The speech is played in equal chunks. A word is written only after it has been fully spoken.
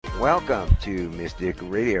Welcome to Mystic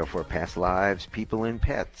Radio for Past Lives, People, and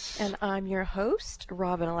Pets. And I'm your host,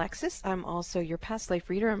 Robin Alexis. I'm also your past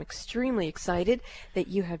life reader. I'm extremely excited that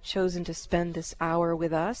you have chosen to spend this hour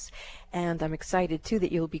with us. And I'm excited, too,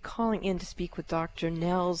 that you'll be calling in to speak with Dr.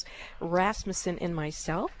 Nels Rasmussen and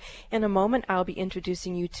myself. In a moment, I'll be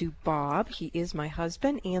introducing you to Bob. He is my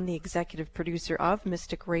husband and the executive producer of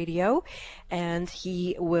Mystic Radio. And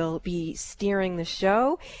he will be steering the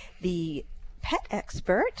show. The pet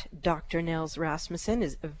expert, Dr. Nels Rasmussen,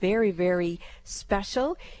 is very, very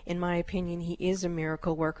special. In my opinion, he is a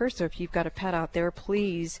miracle worker. So if you've got a pet out there,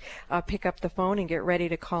 please pick up the phone and get ready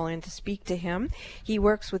to call in to speak to him. He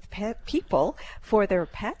works with pet people for their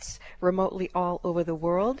pets remotely all over the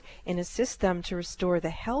world and assists them to restore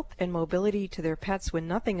the health and mobility to their pets when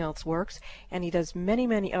nothing else works. And he does many,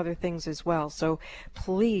 many other things as well. So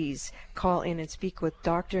please call in and speak with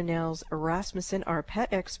Dr. Nels Rasmussen, our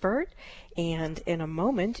pet expert. And in a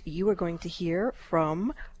moment, you are going to hear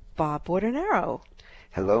from Bob Bordenaro.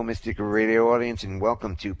 Hello, Mystic Radio audience, and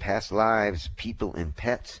welcome to Past Lives, People, and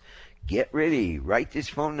Pets. Get ready. Write this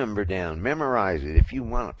phone number down. Memorize it. If you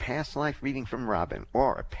want a past life reading from Robin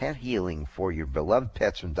or a pet healing for your beloved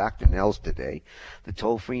pets from Dr. Nels today, the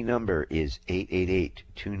toll-free number is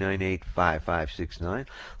 888-298-5569.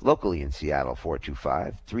 Locally in Seattle,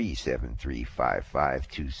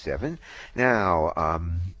 425-373-5527. Now,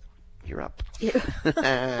 you're up.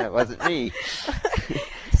 It wasn't me.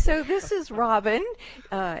 So this is Robin,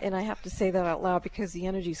 and I have to say that out loud because the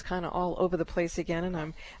energy's kind of all over the place again, and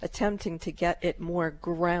I'm attempting to get it more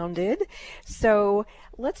grounded. So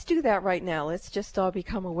let's do that right now. Let's just all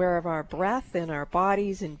become aware of our breath and our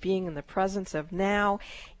bodies and being in the presence of now,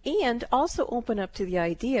 and also open up to the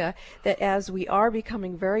idea that as we are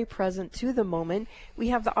becoming very present to the moment, we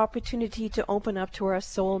have the opportunity to open up to our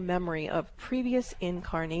soul memory of previous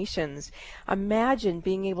incarnations. Imagine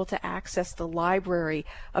being able to access the library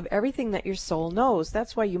of everything that your soul knows.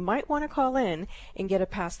 That's why you might want to call in and get a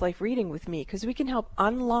past life reading with me, because we can help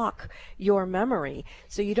unlock your memory.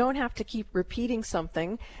 So you don't have to keep repeating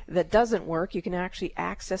something that doesn't work. You can actually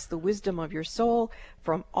access the wisdom of your soul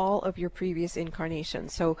from all of your previous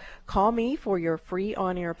incarnations. So call me for your free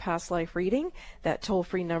on-air past life reading. That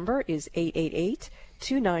toll-free number is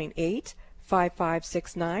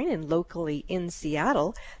 888-298-5569, and locally in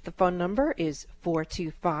Seattle, the phone number is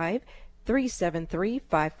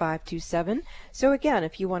 425-373-5527. So again,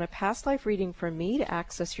 if you want a past life reading from me to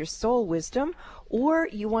access your soul wisdom, or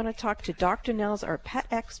you want to talk to Dr. Nels, our pet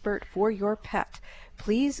expert for your pet,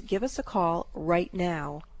 please give us a call right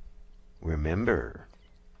now. Remember,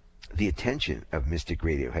 the intention of Mystic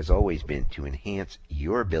Radio has always been to enhance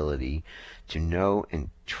your ability to know and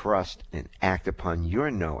trust and act upon your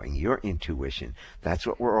knowing, your intuition. That's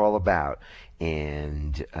what we're all about.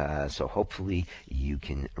 And so hopefully you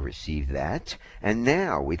can receive that. And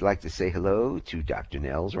now we'd like to say hello to Dr.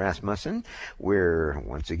 Nels Rasmussen. We're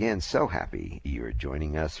once again so happy you're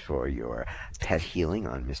joining us for your pet healing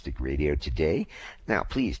on Mystic Radio today. Now,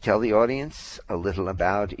 please tell the audience a little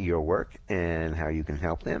about your work and how you can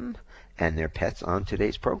help them and their pets on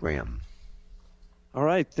today's program. All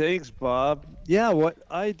right, thanks, Bob. Yeah, what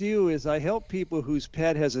I do is I help people whose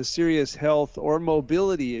pet has a serious health or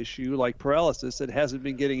mobility issue like paralysis that hasn't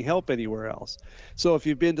been getting help anywhere else. So if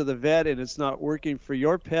you've been to the vet and it's not working for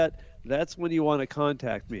your pet, that's when you want to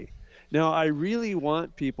contact me. Now, I really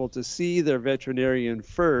want people to see their veterinarian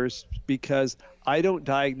first because I don't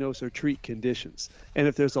diagnose or treat conditions. And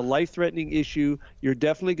if there's a life-threatening issue, you're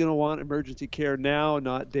definitely going to want emergency care now,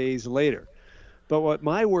 not days later. But what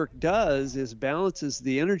my work does is balances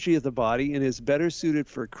the energy of the body and is better suited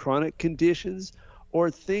for chronic conditions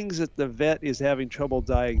or things that the vet is having trouble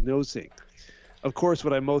diagnosing. Of course,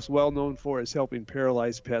 what I'm most well known for is helping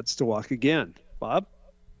paralyzed pets to walk again. Bob?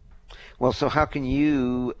 Well, so how can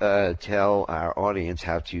you tell our audience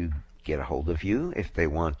how to get a hold of you if they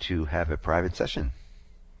want to have a private session?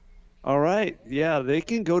 All right. Yeah, they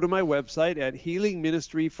can go to my website at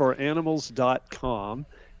healingministryforanimals.com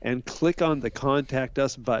and click on the Contact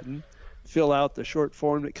Us button, fill out the short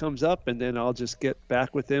form that comes up, and then I'll just get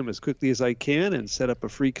back with them as quickly as I can and set up a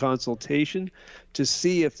free consultation to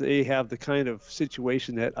see if they have the kind of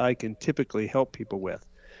situation that I can typically help people with.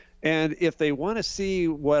 And if they want to see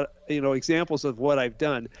what, examples of what I've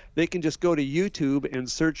done, they can just go to YouTube and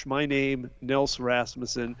search my name, Nels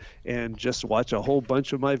Rasmussen, and just watch a whole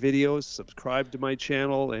bunch of my videos, subscribe to my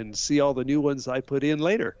channel, and see all the new ones I put in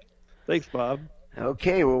later. Thanks, Bob.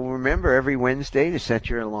 Okay, well, remember every Wednesday to set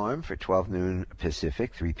your alarm for 12 noon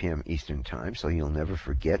Pacific, 3 p.m. Eastern Time, so you'll never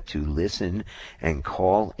forget to listen and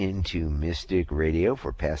call into Mystic Radio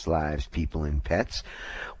for Past Lives, People, and Pets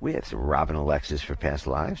with Robin Alexis for Past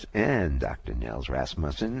Lives and Dr. Nels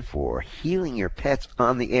Rasmussen for Healing Your Pets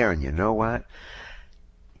on the Air. And you know what?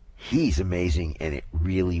 He's amazing, and it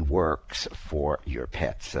really works for your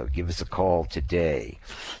pets. So give us a call today.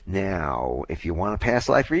 Now, if you want a past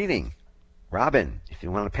life reading, Robin, if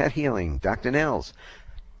you want a pet healing, Dr. Nels,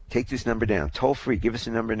 take this number down. Toll free. Give us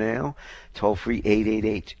a number now. Toll free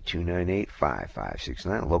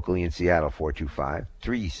 888-298-5569. Locally in Seattle,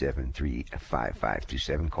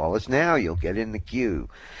 425-373-5527. Call us now. You'll get in the queue.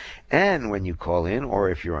 And when you call in, or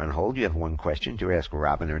if you're on hold, you have one question to ask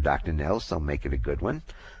Robin or Dr. Nels. They'll make it a good one.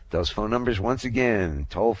 Those phone numbers, once again,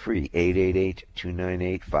 toll free,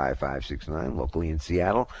 888-298-5569, locally in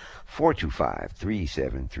Seattle,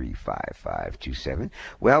 425-373-5527.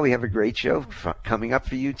 Well, we have a great show coming up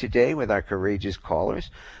for you today with our courageous callers.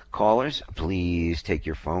 Callers, please take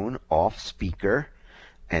your phone off speaker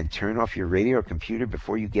and turn off your radio or computer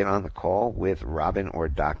before you get on the call with Robin or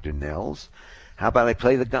Dr. Nels. How about I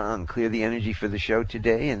play the gong, clear the energy for the show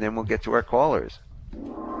today, and then we'll get to our callers.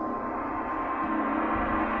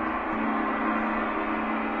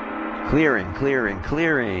 Clearing, clearing,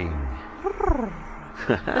 clearing.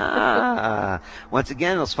 Once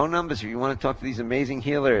again, those phone numbers if you want to talk to these amazing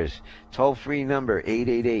healers. Toll-free number,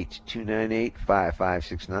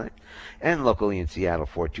 888-298-5569. And locally in Seattle,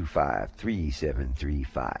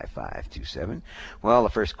 425-373-5527. Well, the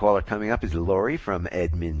first caller coming up is Lori from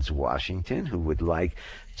Edmonds, Washington, who would like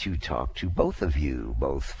to talk to both of you,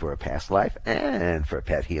 both for a past life and for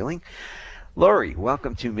pet healing. Lori,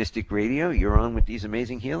 welcome to Mystic Radio. You're on with these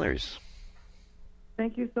amazing healers.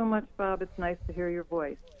 Thank you so much, Bob. It's nice to hear your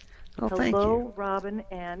voice. Oh, thank Hello, you. Robin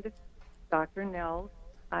and Dr. Nels.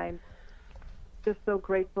 I'm just so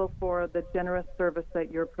grateful for the generous service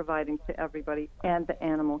that you're providing to everybody and the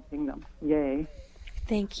animal kingdom. Yay.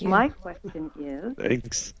 Thank you. My question is,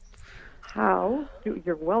 Thanks.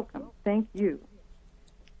 you're welcome. Thank you.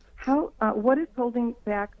 What is holding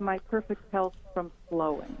back my perfect health from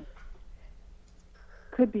flowing?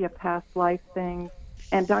 Could be a past life thing.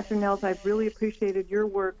 And Dr. Nels, I've really appreciated your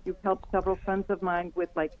work. You've helped several friends of mine with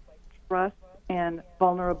trust and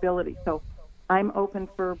vulnerability. So I'm open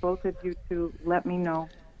for both of you to let me know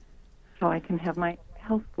how I can have my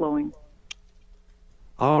health flowing.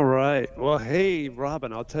 All right. Well, hey,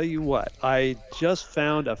 Robin, I'll tell you what. I just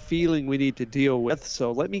found a feeling we need to deal with.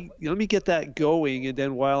 So let me get that going, and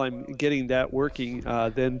then while I'm getting that working,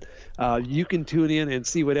 then you can tune in and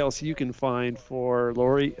see what else you can find for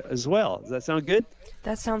Lori as well. Does that sound good?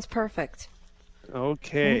 That sounds perfect.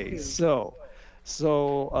 Okay. So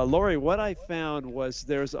Lori, what I found was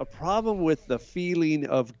there's a problem with the feeling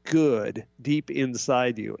of good deep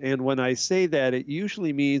inside you. And when I say that, it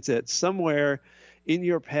usually means that somewhere in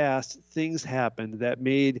your past, things happened that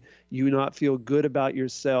made you not feel good about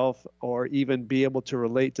yourself or even be able to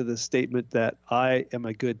relate to the statement that I am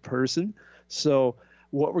a good person. So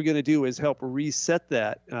what we're going to do is help reset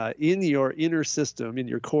that in your inner system, in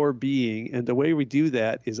your core being. And the way we do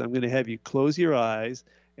that is I'm going to have you close your eyes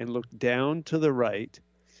and look down to the right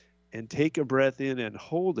and take a breath in and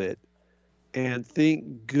hold it and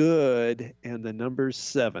think good and the number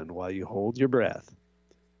 7 while you hold your breath.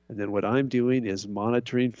 And then what I'm doing is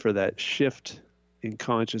monitoring for that shift in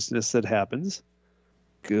consciousness that happens.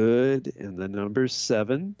 Good. And the number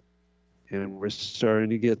 7. And we're starting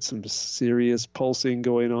to get some serious pulsing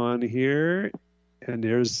going on here. And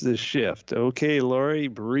there's the shift. Okay, Lori,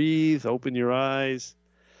 breathe, open your eyes.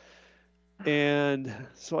 And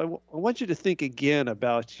so I want you to think again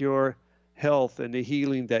about your health and the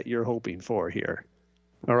healing that you're hoping for here.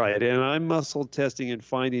 All right, and I'm muscle testing and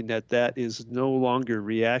finding that is no longer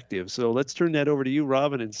reactive. So let's turn that over to you,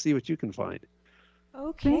 Robin, and see what you can find.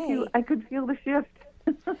 Okay. Thank you. I could feel the shift.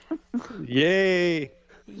 Yay.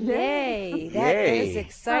 Yay. That is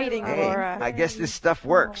exciting, Hey, Laura. I guess this stuff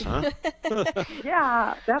works, huh?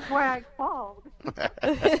 Yeah, that's why I called.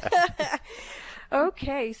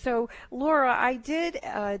 Okay, so Laura, I did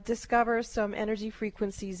discover some energy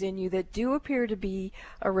frequencies in you that do appear to be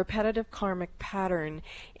a repetitive karmic pattern.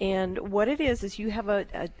 And what it is you have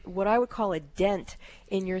a what I would call a dent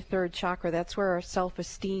in your third chakra. That's where our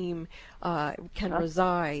self-esteem can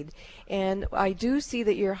reside. And I do see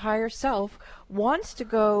that your higher self wants to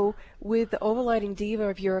go with the overlighting diva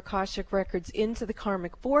of your Akashic Records into the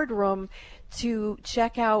karmic boardroom to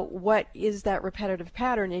check out what is that repetitive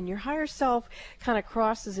pattern, and your higher self kind of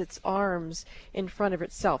crosses its arms in front of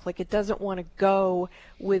itself, like it doesn't want to go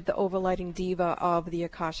with the overlighting diva of the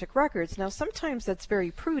Akashic Records. Now, sometimes that's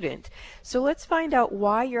very prudent. So let's find out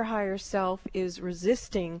why your higher self is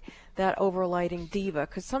resisting that overlighting diva,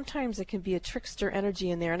 because sometimes it can be a trickster energy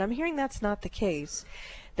in there, and I'm hearing that's not the case.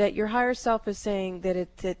 That your higher self is saying that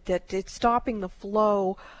it's stopping the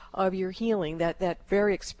flow of your healing, that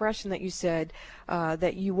very expression that you said,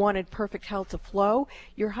 that you wanted perfect health to flow.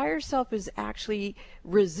 Your higher self is actually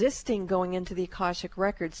resisting going into the Akashic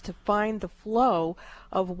Records to find the flow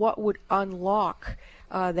of what would unlock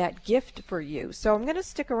that gift for you. So I'm going to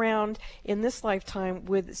stick around in this lifetime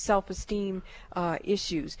with self-esteem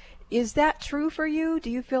issues. Is that true for you? Do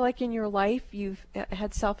you feel like in your life you've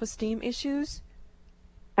had self-esteem issues?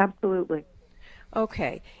 Absolutely.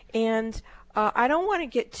 Okay. And I don't want to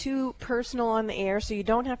get too personal on the air, so you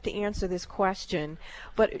don't have to answer this question,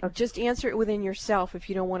 but just answer it within yourself if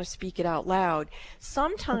you don't want to speak it out loud.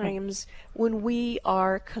 Sometimes when we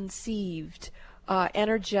are conceived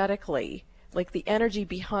energetically, like the energy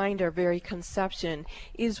behind our very conception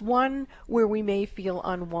is one where we may feel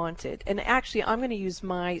unwanted. And actually, I'm going to use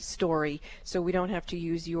my story so we don't have to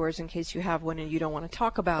use yours in case you have one and you don't want to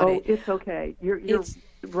talk about it. Oh, it's okay. You're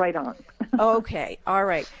right on. Okay, all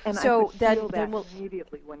right. And so I could feel that we'll,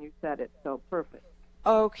 immediately when you said it, so perfect.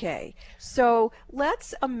 Okay, so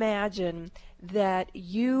let's imagine that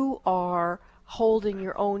you are holding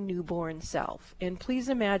your own newborn self. And please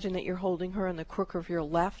imagine that you're holding her in the crook of your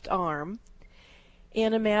left arm.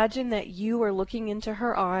 And imagine that you are looking into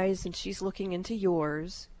her eyes and she's looking into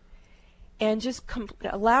yours. And just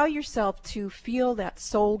allow yourself to feel that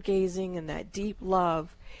soul gazing and that deep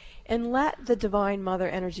love. And let the Divine Mother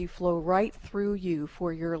energy flow right through you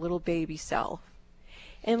for your little baby self.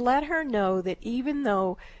 And let her know that even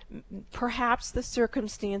though perhaps the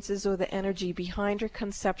circumstances or the energy behind her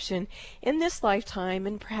conception in this lifetime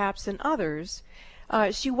and perhaps in others,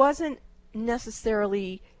 she wasn't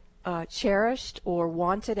necessarily cherished or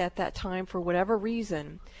wanted at that time for whatever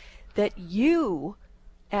reason, that you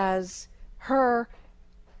as her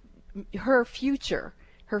future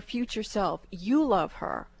self, you love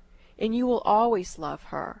her and you will always love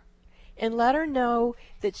her. And let her know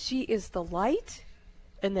that she is the light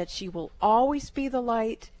and that she will always be the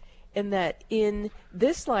light, and that in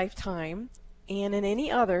this lifetime and in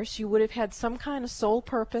any other she would have had some kind of soul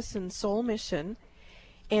purpose and soul mission,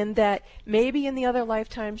 and that maybe in the other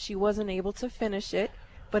lifetime she wasn't able to finish it,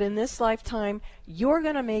 but in this lifetime you're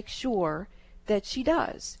going to make sure that she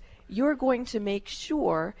does. You're going to make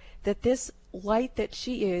sure that this light that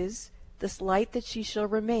she is, this light that she shall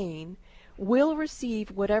remain, will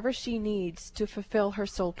receive whatever she needs to fulfill her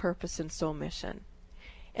soul purpose and soul mission.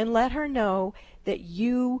 And let her know that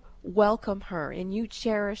you welcome her and you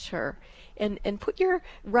cherish her, and put your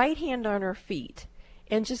right hand on her feet.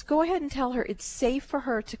 And just go ahead and tell her it's safe for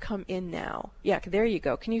her to come in now. Yeah, there you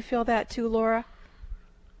go. Can you feel that too, Laura?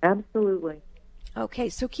 Absolutely. Okay,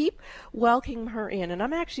 so keep welcoming her in. And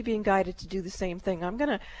I'm actually being guided to do the same thing. I'm going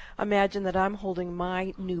to imagine that I'm holding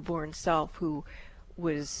my newborn self who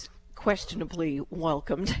was questionably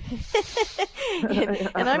welcomed.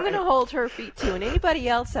 and I'm going to hold her feet too. And anybody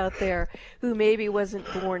else out there who maybe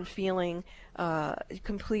wasn't born feeling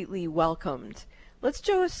completely welcomed, let's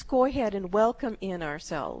just go ahead and welcome in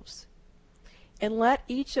ourselves. And let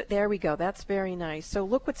each, there we go, that's very nice. So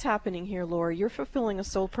look what's happening here, Laura. You're fulfilling a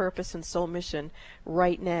soul purpose and soul mission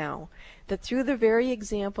right now. That through the very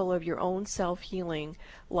example of your own self-healing,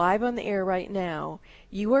 live on the air right now,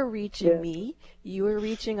 you are reaching me, you are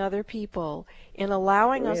reaching other people, and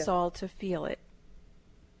allowing us all to feel it.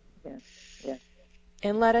 Yes.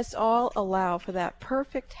 And let us all allow for that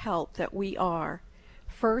perfect health that we are.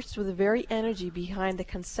 First, with the very energy behind the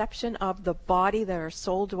conception of the body that our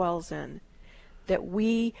soul dwells in. That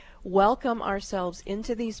we welcome ourselves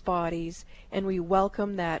into these bodies, and we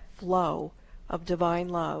welcome that flow of divine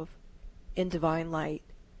love and divine light.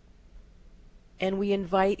 And we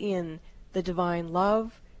invite in the divine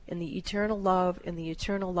love and the eternal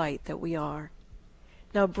light that we are.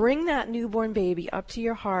 Now bring that newborn baby up to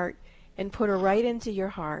your heart and put her right into your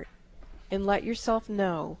heart, and let yourself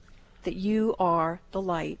know that you are the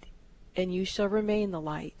light, and you shall remain the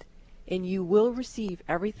light, and you will receive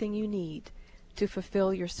everything you need to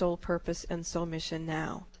fulfill your soul purpose and soul mission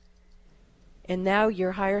now. And now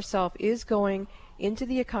your higher self is going into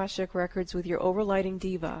the Akashic Records with your overlighting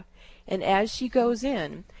diva, and as she goes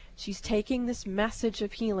in, she's taking this message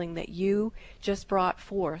of healing that you just brought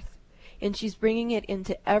forth, and she's bringing it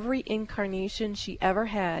into every incarnation she ever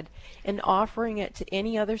had and offering it to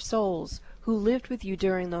any other souls who lived with you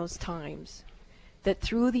during those times. That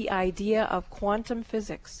through the idea of quantum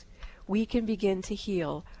physics, we can begin to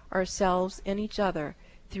heal ourselves and each other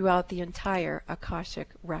throughout the entire Akashic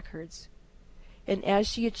records. And as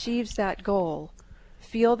she achieves that goal,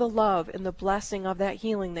 feel the love and the blessing of that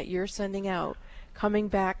healing that you're sending out coming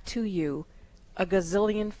back to you a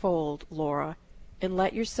gazillion fold, Laura, and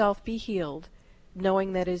let yourself be healed,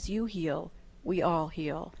 knowing that as you heal, we all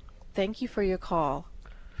heal. Thank you for your call.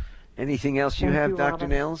 Anything else you Thank have, you, Dr. Robin.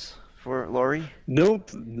 Nails, for Lori?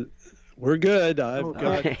 Nope. We're good. I've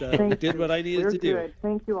Okay. got did what I needed We're to do. good.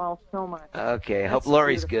 Thank you all so much. Okay, hope That's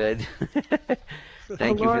Lori's good.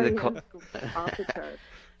 Thank you for the Lori call. is off the charts.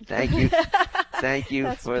 Thank you. Thank you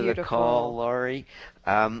That's for the beautiful. call, Lori.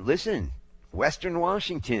 Listen, Western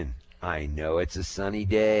Washington. I know it's a sunny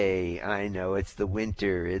day. I know it's the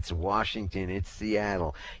winter. It's Washington. It's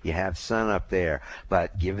Seattle. You have sun up there.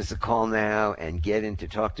 But give us a call now and get in to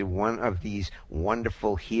talk to one of these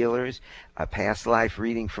wonderful healers. A past life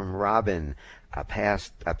reading from Robin. A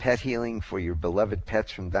pet healing for your beloved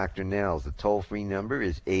pets from Dr. Nels. The toll-free number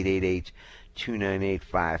is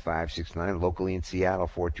 888-298-5569. Locally in Seattle,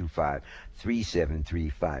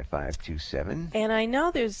 425-373-5527. And I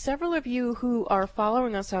know there's several of you who are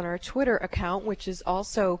following us on our Twitter account, which is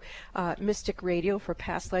also Mystic Radio for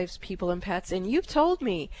Past Lives, People, and Pets. And you've told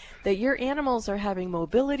me that your animals are having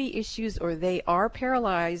mobility issues or they are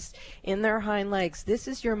paralyzed in their hind legs. This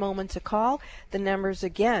is your moment to call. The numbers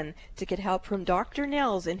again to get help from Dr.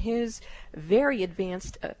 Nels and his very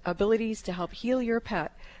advanced abilities to help heal your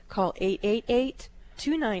pet. Call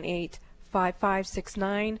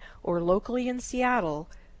 888-298-5569 or locally in Seattle,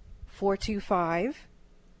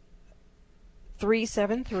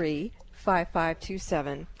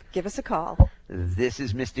 425-373-5527. Give us a call. This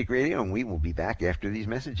is Mystic Radio, and we will be back after these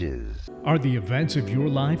messages. Are the events of your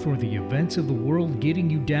life or the events of the world getting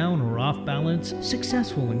you down or off balance?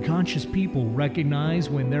 Successful and conscious people recognize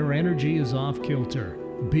when their energy is off kilter.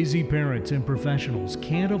 Busy parents and professionals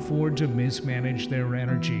can't afford to mismanage their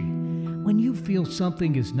energy. When you feel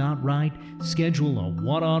something is not right, schedule a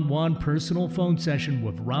one-on-one personal phone session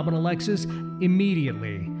with Robin Alexis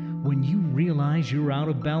immediately when you realize you're out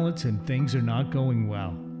of balance and things are not going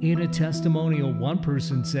well. In a testimonial, one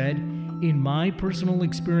person said, "In my personal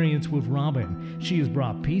experience with Robin, she has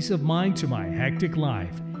brought peace of mind to my hectic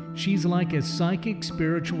life. She's like a psychic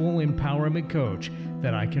spiritual empowerment coach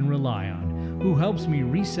that I can rely on, who helps me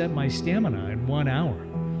reset my stamina in 1 hour."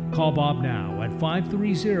 Call Bob now at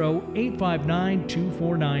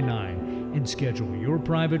 530-859-2499 and schedule your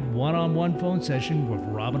private one-on-one phone session with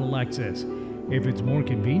Robin Alexis. If it's more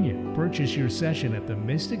convenient, purchase your session at the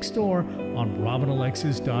Mystic Store on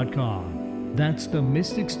RobinAlexis.com. That's the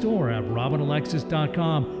Mystic Store at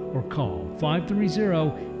RobinAlexis.com or call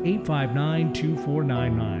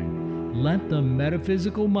 530-859-2499. Let the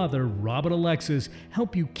metaphysical mother, Robin Alexis,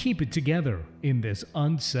 help you keep it together in this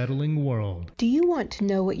unsettling world. Do you want to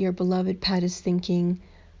know what your beloved pet is thinking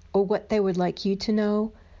or what they would like you to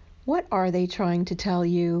know? What are they trying to tell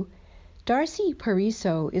you? Darcy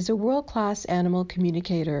Pariso is a world-class animal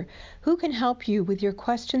communicator who can help you with your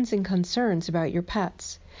questions and concerns about your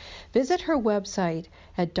pets. Visit her website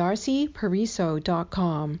at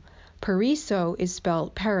darcypariso.com. Pariso is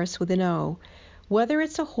spelled Paris with an O. Whether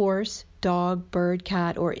it's a horse, dog, bird,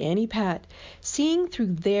 cat, or any pet, seeing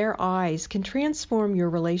through their eyes can transform your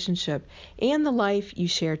relationship and the life you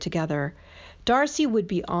share together. Darcy would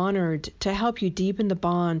be honored to help you deepen the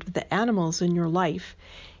bond with the animals in your life.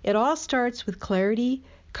 It all starts with clarity,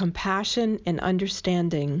 compassion, and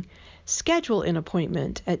understanding. Schedule an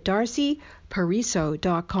appointment at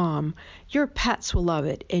darcypariso.com. Your pets will love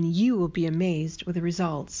it, and you will be amazed with the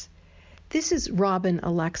results. This is Robin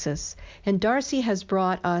Alexis, and Darcy has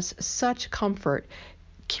brought us such comfort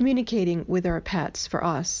communicating with our pets for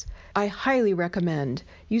us. I highly recommend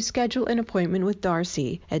you schedule an appointment with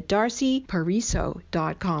Darcy at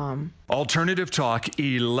darcypariso.com. Alternative Talk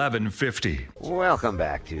 1150. Welcome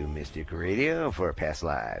back to Mystic Radio for Past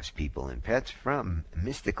Lives, People, and Pets from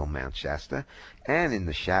mystical Mount Shasta and in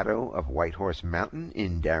the shadow of Whitehorse Mountain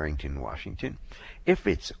in Darrington, Washington. If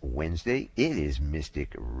it's Wednesday, it is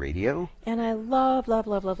Mystic Radio. And I love, love,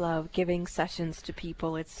 love, love, love giving sessions to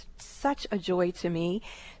people. It's such a joy to me.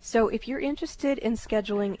 So if you're interested in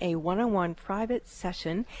scheduling a one-on-one private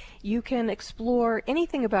session, you can explore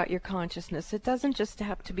anything about your consciousness. It doesn't just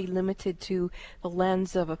have to be limited to the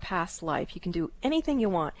lens of a past life. You can do anything you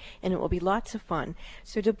want, and it will be lots of fun.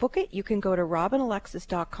 So to book it, you can go to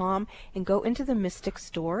robinalexis.com and go into the Mystic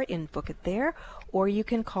Store and book it there, or you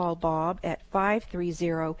can call Bob at 530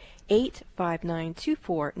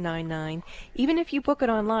 530-859-2499. Even if you book it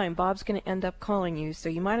online, Bob's going to end up calling you, so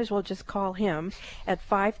you might as well just call him at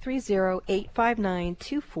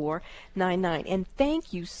 530-859-2499. And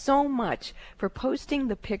thank you so much for posting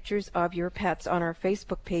the pictures of your pets on our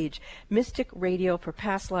Facebook page, Mystic Radio for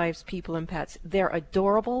Past Lives, People, and Pets. They're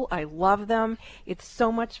adorable. I love them. It's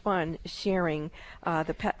so much fun sharing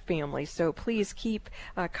the pet family. So please keep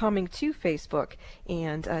coming to Facebook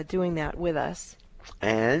and doing that with us.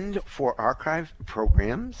 And for archive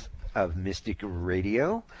programs of Mystic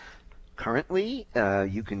Radio, currently,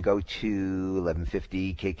 you can go to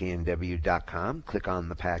 1150kknw.com, click on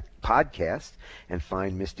the podcast, and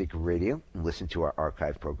find Mystic Radio and listen to our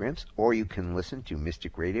archive programs. Or you can listen to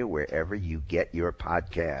Mystic Radio wherever you get your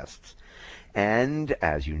podcasts. And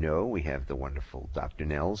as you know, we have the wonderful Dr.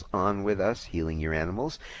 Nels on with us, Healing Your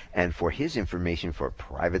Animals. And for his information for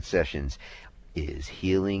private sessions is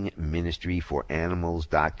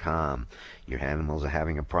healingministryforanimals.com. Your animals are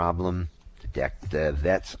having a problem. The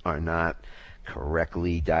vets are not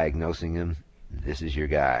correctly diagnosing them. This is your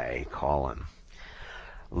guy. Call him.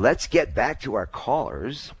 Let's get back to our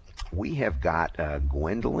callers. We have got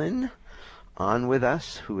Gwendolyn on with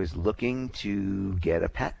us, who is looking to get a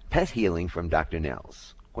pet healing from Dr.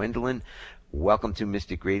 Nels. Gwendolyn, welcome to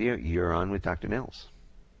Mystic Radio. You're on with Dr. Nels.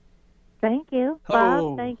 Thank you,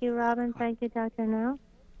 Bob. Thank you, Robin. Thank you, Dr. Nels.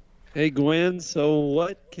 Hey, Gwen. So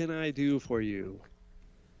what can I do for you?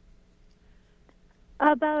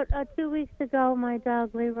 About 2 weeks ago, my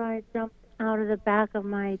dog Leroy jumped out of the back of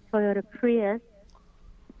my Toyota Prius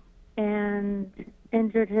and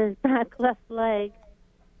injured his back left leg.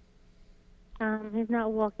 He's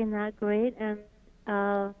not walking that great, and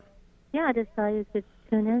I just thought you could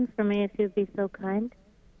tune in for me if you'd be so kind.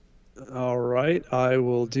 All right, I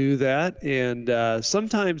will do that. And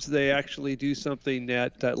sometimes they actually do something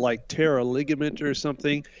that like tear a ligament or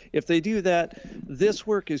something. If they do that, this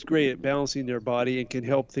work is great at balancing their body and can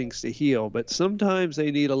help things to heal. But sometimes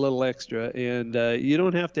they need a little extra, and you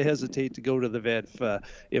don't have to hesitate to go to the vet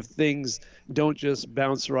if things don't just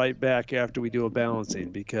bounce right back after we do a balancing,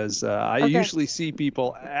 because I usually see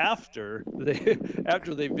people after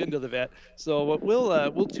they've been to the vet. So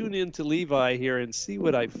we'll tune in to Levi here and see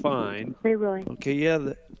what I find. Leroy. Okay,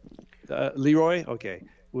 yeah, Leroy. Okay,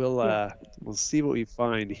 we'll see what we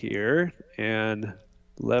find here. And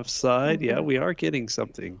left side, yeah, we are getting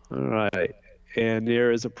something. All right, and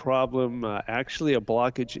there is a problem, actually a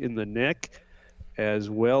blockage in the neck, as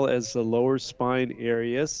well as the lower spine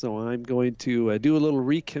area. So I'm going to do a little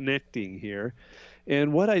reconnecting here,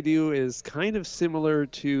 and what I do is kind of similar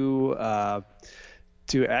to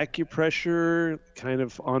acupressure, kind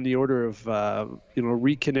of on the order of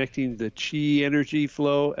reconnecting the chi energy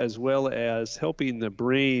flow, as well as helping the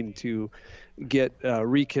brain to get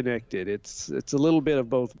reconnected. It's a little bit of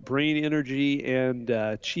both brain energy and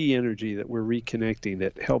chi energy that we're reconnecting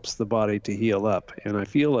that helps the body to heal up. And I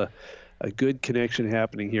feel a good connection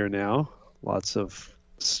happening here now. Lots of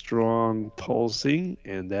strong pulsing,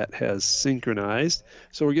 and that has synchronized.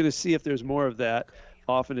 So we're going to see if there's more of that.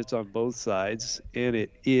 Often it's on both sides, and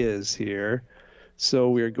it is here. So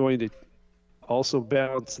we're going to also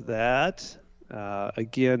balance that.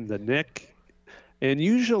 Again, the neck. And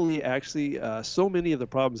usually, actually, so many of the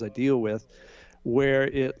problems I deal with where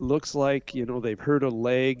it looks like, they've hurt a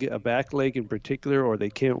leg, a back leg in particular, or they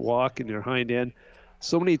can't walk in their hind end.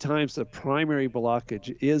 So many times the primary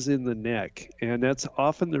blockage is in the neck, and that's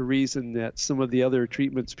often the reason that some of the other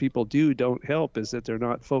treatments people do don't help, is that they're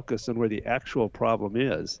not focused on where the actual problem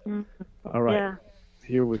is. Mm-hmm. All right, yeah.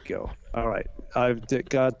 Here we go. All right, I've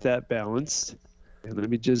got that balanced, and let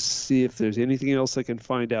me just see if there's anything else I can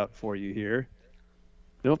find out for you here.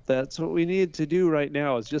 Nope, that's what we need to do right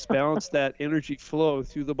now, is just balance that energy flow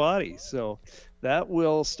through the body. So that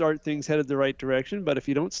will start things headed the right direction. But if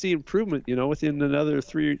you don't see improvement, within another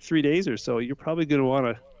three days or so, you're probably going to want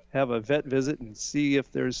to have a vet visit and see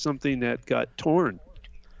if there's something that got torn.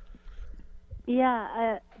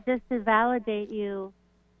 Yeah, just to validate you,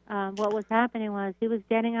 what was happening was he was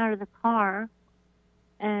getting out of the car,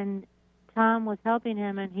 and Tom was helping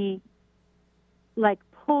him, and he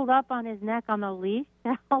pulled up on his neck on the leash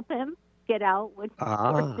to help him get out, which of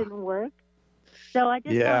course didn't work. So I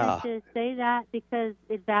just wanted to say that because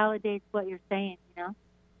it validates what you're saying,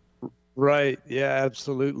 Right. Yeah,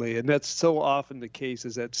 absolutely. And that's so often the case,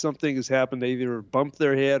 is that something has happened. They either bump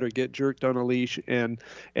their head or get jerked on a leash. And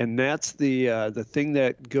that's the thing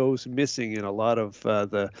that goes missing in a lot of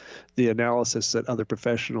the analysis that other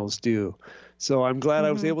professionals do. So I'm glad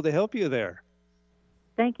I was able to help you there.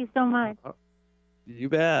 Thank you so much. You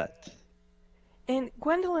bet. And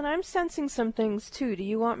Gwendolyn, I'm sensing some things too. Do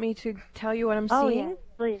you want me to tell you what I'm Oh, seeing? yes,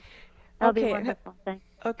 please. That'll be Okay. wonderful. Thanks.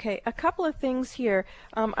 Okay, a couple of things here.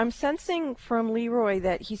 I'm sensing from Leroy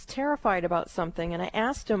that he's terrified about something, and I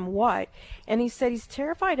asked him what, and he said he's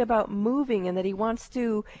terrified about moving and that he wants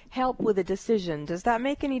to help with a decision. Does that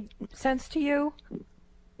make any sense to you?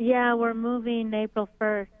 Yeah, we're moving April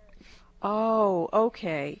 1st. Oh,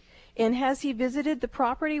 okay. And has he visited the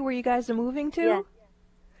property where you guys are moving to? Yes.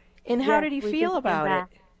 And how Yes, did he we feel just came about back.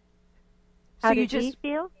 it? How So you did he just,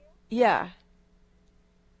 feel? yeah.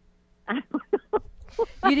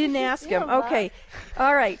 You didn't ask him. Okay.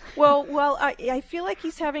 All right. Well, I feel like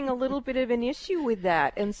he's having a little bit of an issue with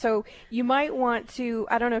that. And so you might want to,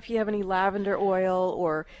 I don't know if you have any lavender oil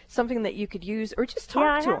or something that you could use, or just talk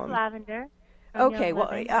Yeah, I to have him. lavender. from Okay. Young Well,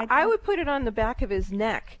 Living. I would put it on the back of his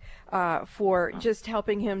neck for just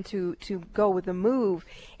helping him to go with the move.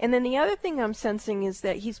 And then the other thing I'm sensing is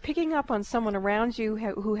that he's picking up on someone around you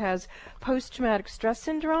who has post-traumatic stress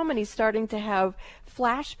syndrome, and he's starting to have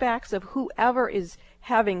flashbacks of whoever is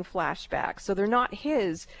having flashbacks. So they're not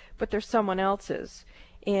his, but they're someone else's.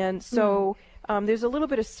 And so there's a little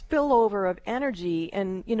bit of spillover of energy,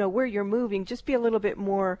 and where you're moving, just be a little bit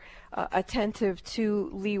more attentive to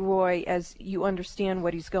Leroy as you understand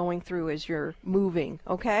what he's going through as you're moving.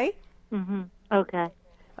 Okay? Mm-hmm. Okay.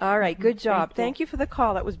 All right. Good job. Thank you. Thank you for the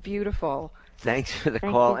call. That was beautiful. Thanks for the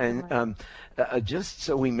Thank call. you so And just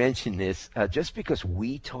so we mention this, just because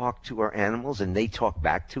we talk to our animals and they talk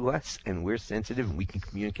back to us and we're sensitive and we can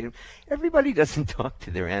communicate them, everybody doesn't talk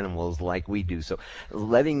to their animals like we do. So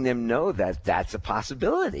letting them know that that's a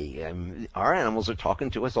possibility. Our animals are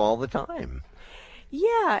talking to us all the time.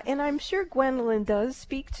 Yeah, and I'm sure Gwendolyn does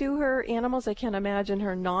speak to her animals. I can't imagine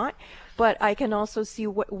her not. But I can also see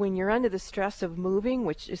when you're under the stress of moving,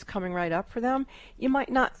 which is coming right up for them, you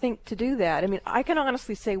might not think to do that. I mean, I can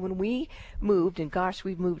honestly say when we moved, and gosh,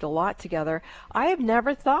 we've moved a lot together, I have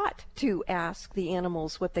never thought to ask the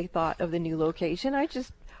animals what they thought of the new location. I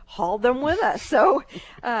just hauled them with us. So,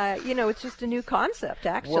 it's just a new concept,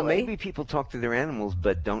 actually. Well, maybe people talk to their animals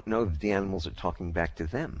but don't know that the animals are talking back to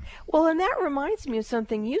them. Well, and that reminds me of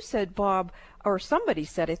something you said, Bob, or somebody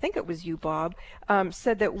said, I think it was you, Bob,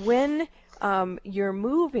 said that when you're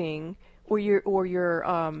moving or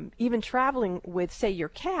you're even traveling with, say, your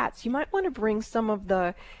cats, you might want to bring some of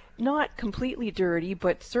the not completely dirty,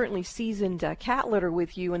 but certainly seasoned cat litter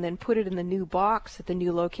with you, and then put it in the new box at the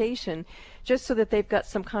new location, just so that they've got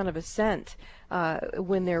some kind of a scent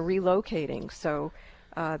when they're relocating. So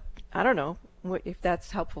I don't know if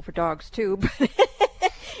that's helpful for dogs too, but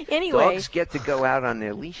anyway. Dogs get to go out on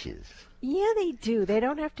their leashes. Yeah, they do. They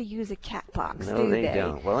don't have to use a cat box, No, do they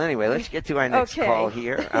don't. Well, anyway, let's get to our next Okay. call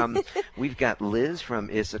here. We've got Liz from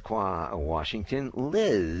Issaquah, Washington.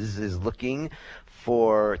 Liz is looking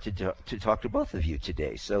to talk to both of you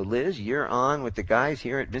today. So, Liz, you're on with the guys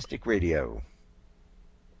here at Mystic Radio.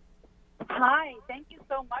 Hi, thank you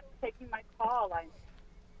so much for taking my call. I'm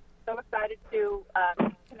so excited to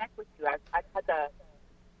connect with you. I've had the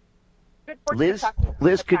good fortune Liz, of talking to you in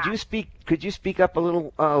Liz, the could past. you speak up a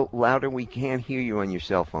little louder? We can't hear you on your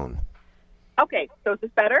cell phone. Okay, so is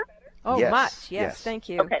this better? Oh, Yes, much. Yes, yes. thank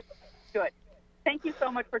you. Okay, good. Thank you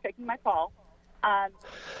so much for taking my call. I'm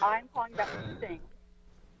calling about two things,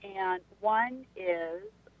 and one is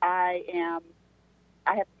I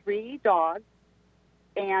have 3 dogs,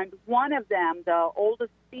 and one of them, the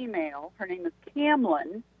oldest female, her name is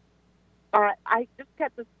Camlin. I just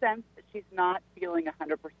get the sense that she's not feeling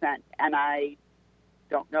 100%, and I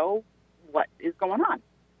don't know what is going on.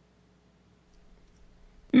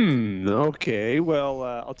 Okay. Well,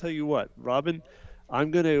 I'll tell you what, Robin, I'm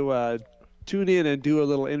going to tune in and do a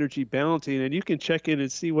little energy balancing, and you can check in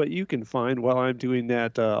and see what you can find while I'm doing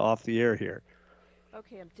that off the air here.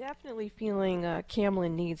 Okay, I'm definitely feeling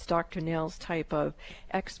Camlin needs Dr. Nell's type of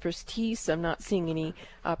expertise. I'm not seeing any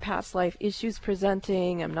past life issues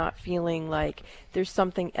presenting. I'm not feeling like there's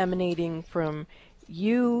something emanating from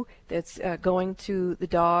you that's going to the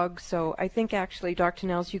dog. So I think actually, Dr.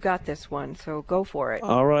 Nell's, you got this one. So go for it.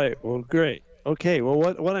 All right. Well, great. Okay. Well,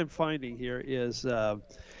 what I'm finding here is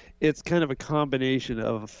it's kind of a combination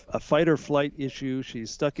of a fight or flight issue.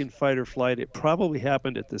 She's stuck in fight or flight. It probably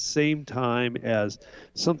happened at the same time as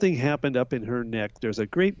something happened up in her neck. There's a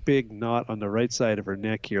great big knot on the right side of her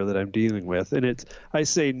neck here that I'm dealing with. And I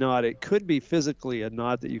say knot, it could be physically a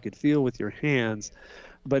knot that you could feel with your hands,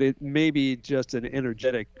 but it may be just an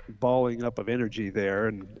energetic balling up of energy there.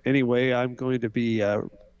 And anyway, I'm going to be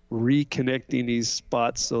reconnecting these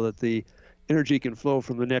spots so that the energy can flow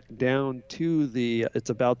from the neck down to it's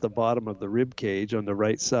about the bottom of the rib cage on the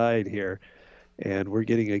right side here. And we're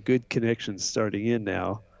getting a good connection starting in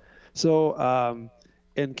now. So,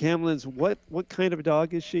 and Camlin's, what kind of a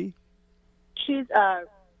dog is she? She's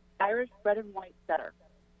Irish red and white setter.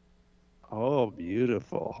 Oh,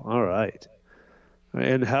 beautiful. All right.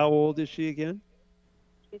 And how old is she again?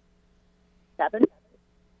 She's 7.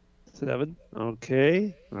 7.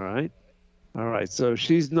 Okay. All right. All right. So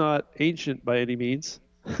she's not ancient by any means.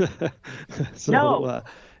 So, no,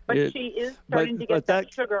 but she is starting to get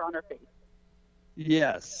that sugar on her face.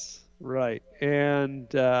 Yes. Right. And,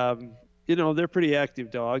 they're pretty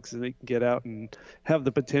active dogs, and they can get out and have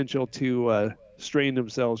the potential to strain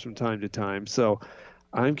themselves from time to time. So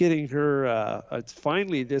I'm getting her,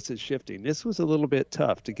 finally this is shifting. This was a little bit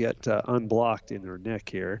tough to get unblocked in her neck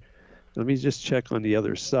here. Let me just check on the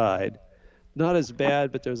other side. Not as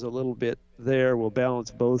bad, but there's a little bit there. We'll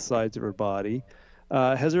balance both sides of her body.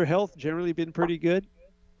 Has her health generally been pretty good?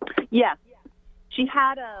 Yes. She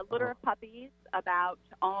had a litter of puppies about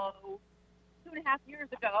 2.5 years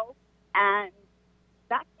ago, and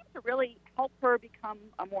that seemed to really help her become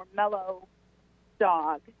a more mellow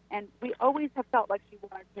dog. And we always have felt like she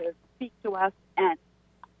wanted to speak to us and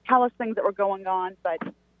tell us things that were going on, but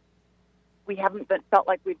we haven't felt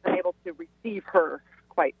like we've been able to receive her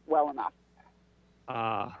quite well enough.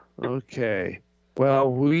 Okay.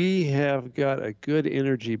 Well, we have got a good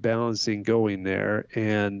energy balancing going there,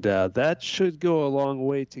 and that should go a long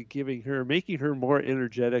way to making her more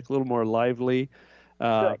energetic, a little more lively.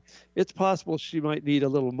 It's possible she might need a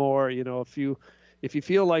little more. If you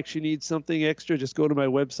feel like she needs something extra, just go to my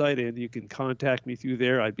website and you can contact me through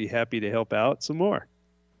there. I'd be happy to help out some more.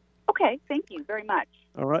 Okay, thank you very much.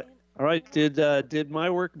 All right. Did my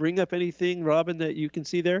work bring up anything, Robin, that you can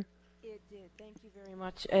see there? It did. Thank you very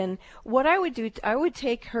much. And what I would do, I would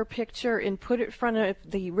take her picture and put it in front of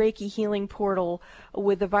the Reiki Healing Portal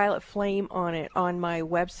with the violet flame on it on my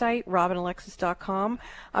website, robinalexis.com.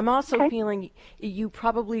 I'm also feeling you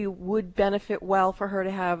probably would benefit well for her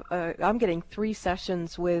to have, I'm getting 3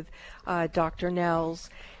 sessions with Dr. Nels.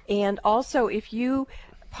 And also, if you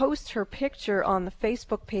post her picture on the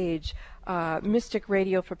Facebook page, Mystic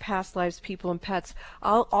Radio for Past Lives, People, and Pets,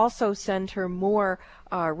 I'll also send her more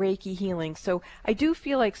Reiki healing. So I do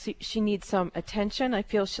feel like she needs some attention. I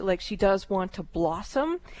feel like she does want to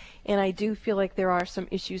blossom, and I do feel like there are some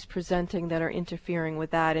issues presenting that are interfering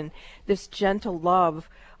with that. And this gentle love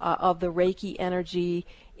of the Reiki energy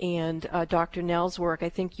and Dr. Nell's work, I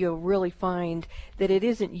think you'll really find that it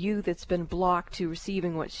isn't you that's been blocked to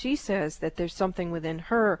receiving what she says, that there's something within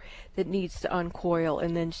her that needs to uncoil,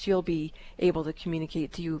 and then she'll be able to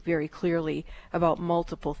communicate to you very clearly about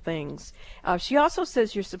multiple things. She also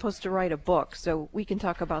says you're supposed to write a book, so we can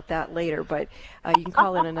talk about that later, but you can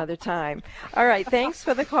call in another time. All right, thanks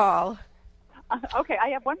for the call. Okay,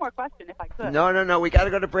 I have one more question, if I could. No, we got to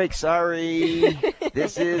go to break. Sorry.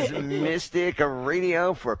 This is Mystic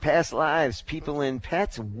Radio for Past Lives, People, and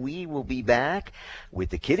Pets. We will be back with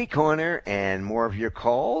the Kitty Corner and more of your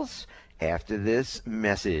calls after this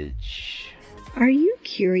message. Are you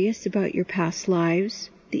curious about your past lives?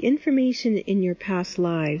 The information in your past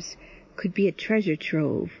lives could be a treasure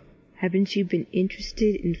trove. Haven't you been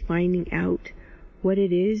interested in finding out what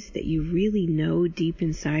it is that you really know deep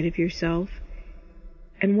inside of yourself?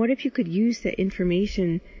 And what if you could use that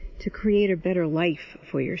information to create a better life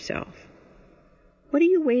for yourself? What are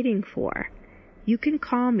you waiting for? You can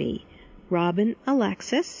call me, Robin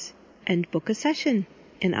Alexis, and book a session,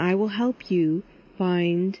 and I will help you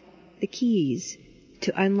find the keys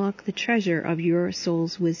to unlock the treasure of your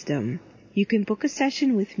soul's wisdom. You can book a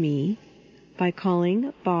session with me by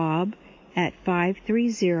calling Bob at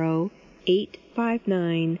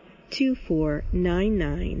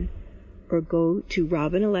 530-859-2499. or go to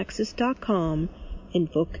robinalexis.com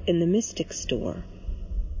and book in the Mystic Store.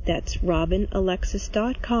 That's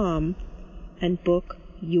robinalexis.com and book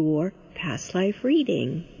your past life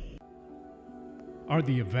reading. Are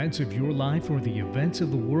the events of your life or the events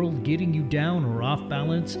of the world getting you down or off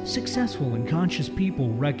balance? Successful and conscious people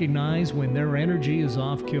recognize when their energy is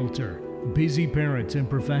off kilter. Busy parents and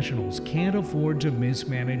professionals can't afford to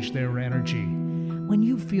mismanage their energy. When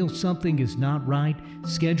you feel something is not right,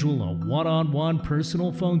 schedule a one-on-one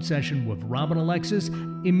personal phone session with Robin Alexis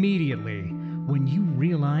immediately when you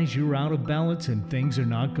realize you're out of balance and things are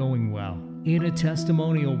not going well. In a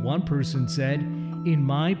testimonial, one person said, "In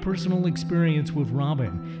my personal experience with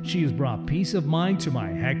Robin, she has brought peace of mind to my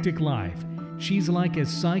hectic life. She's like a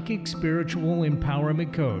psychic spiritual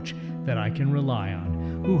empowerment coach that I can rely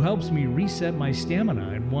on, who helps me reset my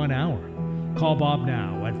stamina in 1 hour." Call Bob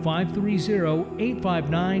now at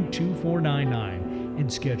 530-859-2499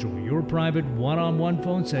 and schedule your private one-on-one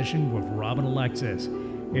phone session with Robin Alexis.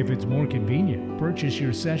 If it's more convenient, purchase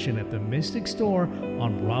your session at the Mystic Store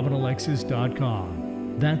on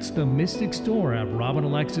RobinAlexis.com. That's the Mystic Store at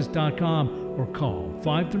RobinAlexis.com or call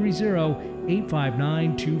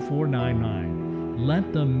 530-859-2499.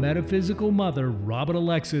 Let the metaphysical mother, Robin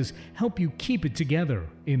Alexis, help you keep it together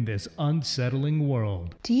in this unsettling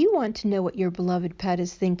world. Do you want to know what your beloved pet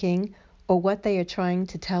is thinking or what they are trying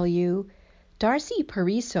to tell you? Darcy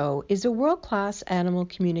Pariso is a world-class animal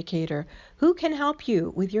communicator who can help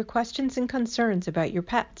you with your questions and concerns about your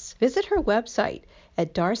pets. Visit her website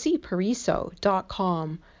at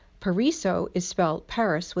darcypariso.com. Pariso is spelled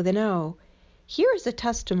Paris with an O. Here is a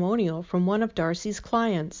testimonial from one of Darcy's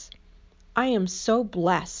clients. I am so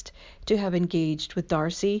blessed to have engaged with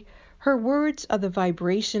Darcy. Her words are the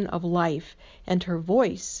vibration of life, and her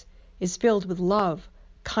voice is filled with love,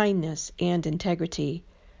 kindness, and integrity.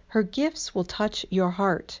 Her gifts will touch your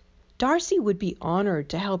heart. Darcy would be honored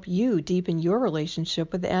to help you deepen your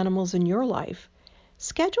relationship with the animals in your life.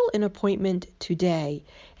 Schedule an appointment today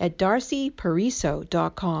at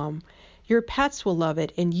darcypariso.com. Your pets will love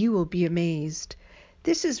it and you will be amazed.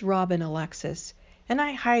 This is Robin Alexis, and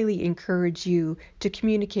I highly encourage you to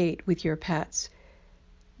communicate with your pets.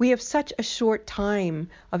 We have such a short time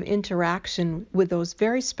of interaction with those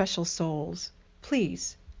very special souls.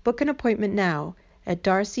 Please book an appointment now at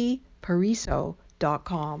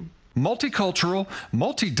darcypariso.com. Multicultural,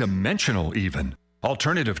 multidimensional even.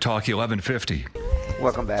 Alternative Talk 1150.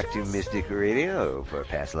 Welcome back to Mystic Radio for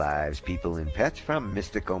Past Lives, People, and Pets from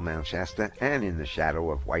mystical Mount Shasta and in the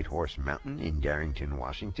shadow of White Horse Mountain in Darrington,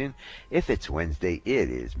 Washington. If it's Wednesday,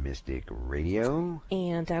 it is Mystic Radio.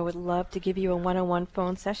 And I would love to give you a one-on-one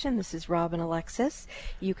phone session. This is Robin Alexis.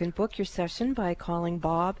 You can book your session by calling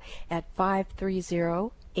Bob at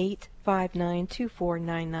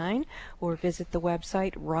 530-859-2499 or visit the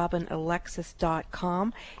website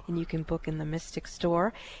robinalexis.com, and you can book in the Mystic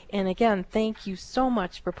Store. And again, thank you so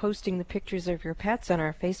much for posting the pictures of your pets on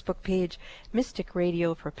our Facebook page, Mystic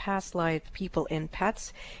Radio for Past Lives, People, and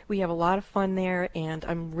Pets. We have a lot of fun there, and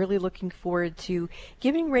I'm really looking forward to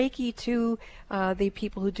giving Reiki to the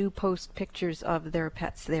people who do post pictures of their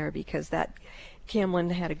pets there, because that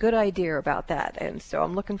Camlin had a good idea about that, and so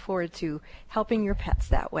I'm looking forward to helping your pets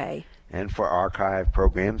that way. And for archive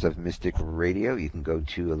programs of Mystic Radio, you can go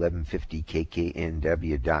to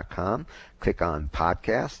 1150kknw.com, click on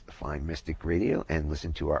podcast, find Mystic Radio, and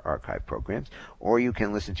listen to our archive programs. Or you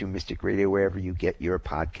can listen to Mystic Radio wherever you get your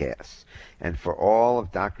podcasts. And for all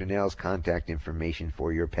of Dr. Nell's contact information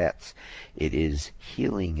for your pets, it is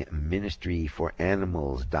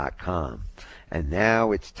healingministryforanimals.com. And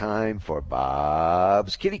now it's time for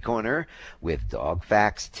Bob's Kitty Corner with Dog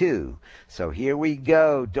Facts 2. So here we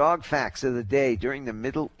go. Dog Facts of the day. During the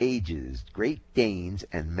Middle Ages, Great Danes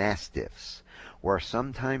and Mastiffs were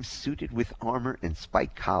sometimes suited with armor and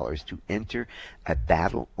spiked collars to enter a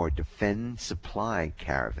battle or defend supply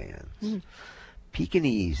caravans.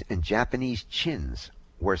 Pekingese and Japanese chins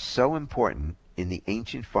were so important in the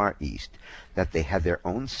ancient Far East that they had their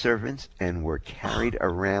own servants and were carried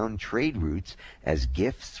around trade routes as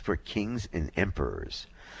gifts for kings and emperors.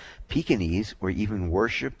 Pekingese were even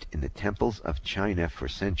worshipped in the temples of China for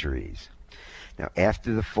centuries. Now,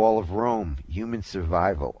 after the fall of Rome, human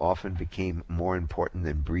survival often became more important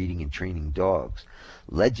than breeding and training dogs.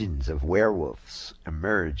 Legends of werewolves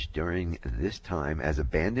emerged during this time as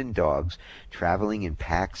abandoned dogs traveling in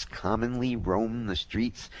packs commonly roamed the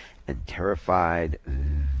streets and terrified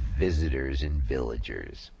visitors and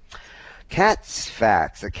villagers. Cat's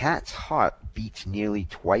facts. A cat's heart beats nearly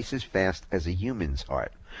twice as fast as a human's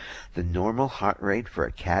heart. The normal heart rate for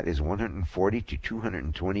a cat is 140 to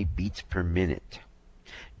 220 beats per minute.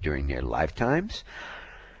 During their lifetimes,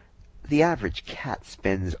 the average cat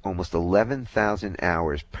spends almost 11,000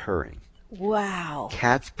 hours purring. Wow.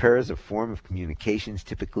 Cats purr is a form of communications,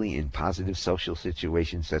 typically in positive social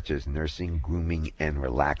situations such as nursing, grooming, and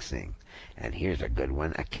relaxing. And here's a good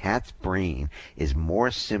one. A cat's brain is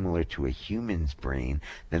more similar to a human's brain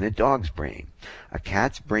than a dog's brain. A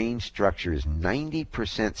cat's brain structure is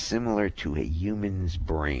 90% similar to a human's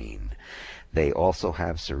brain. They also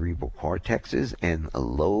have cerebral cortexes and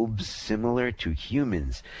lobes similar to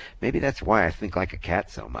humans. Maybe that's why I think like a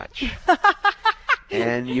cat so much.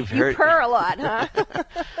 And you've heard... You purr a lot, huh?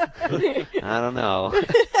 I don't know.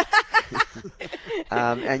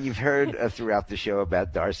 And you've heard throughout the show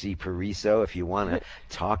about Darcy Pariso. If you want to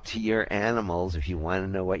talk to your animals, if you want to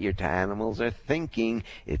know what your animals are thinking,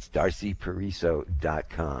 it's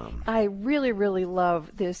darcypariso.com. I really, really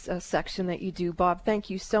love this section that you do, Bob. Thank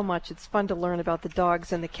you so much. It's fun to learn about the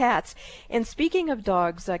dogs and the cats. And speaking of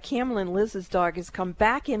dogs, Camelin, Liz's dog, has come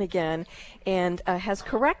back in again and has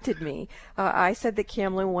corrected me. I said that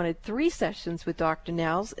Camelin wanted 3 sessions with Dr.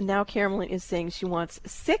 Nels, and now Camelin is saying she wants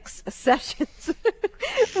 6 sessions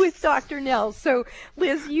with Dr. Nels. So,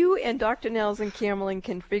 Liz, you and Dr. Nels and Camelin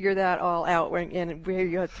can figure that all out, and where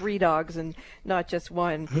you have 3 dogs and not just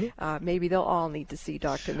one. Maybe they'll all need to see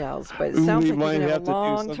Dr. Nels, but it sounds like you're going to have a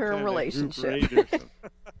long-term relationship.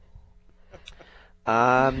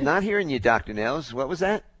 Not hearing you, Dr. Nels. What was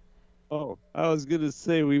that? Oh, I was going to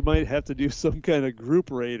say we might have to do some kind of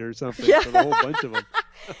group raid or something for the whole bunch of them.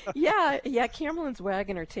 Yeah, Camelin's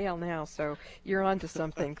wagging her tail now, so you're onto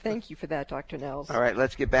something. Thank you for that, Dr. Nels. All right,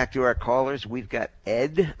 let's get back to our callers. We've got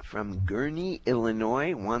Ed from Gurnee,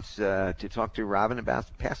 Illinois, wants to talk to Robin about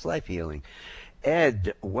past life healing.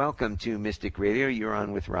 Ed, welcome to Mystic Radio. You're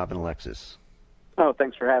on with Robin Alexis. Oh,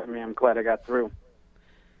 thanks for having me. I'm glad I got through.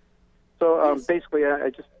 So basically, I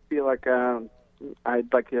just feel like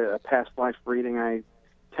I'd like a past life reading. I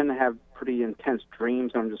tend to have pretty intense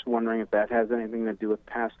dreams. I'm just wondering if that has anything to do with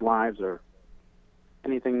past lives or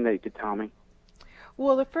anything that you could tell me.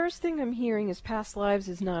 Well, the first thing I'm hearing is past lives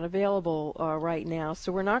is not available right now,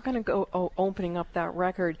 so we're not going to go opening up that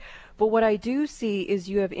record. But what I do see is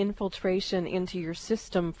you have infiltration into your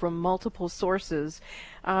system from multiple sources.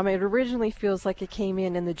 It originally feels like it came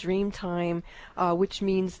in the dream time, which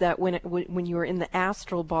means that when you were in the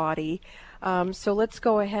astral body. So let's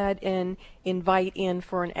go ahead and invite in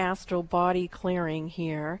for an astral body clearing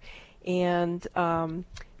here. And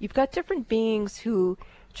you've got different beings who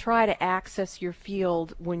try to access your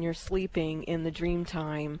field when you're sleeping in the dream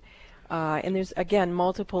time. And there's, again,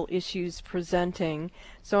 multiple issues presenting.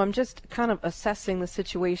 So I'm just kind of assessing the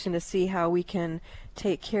situation to see how we can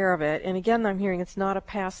take care of it. And again, I'm hearing it's not a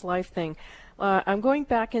past life thing. I'm going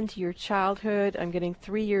back into your childhood. I'm getting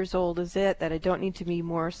 3 years old is it, that I don't need to be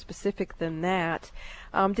more specific than that.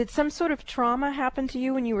 Did some sort of trauma happen to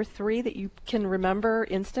you when you were 3 that you can remember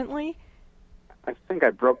instantly? I think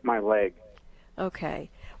I broke my leg. Okay.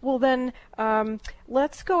 Well, then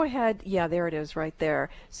let's go ahead. Yeah, there it is right there.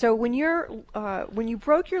 So when you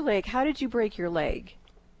broke your leg, how did you break your leg?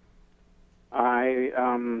 I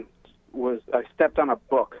stepped on a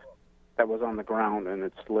book that was on the ground, and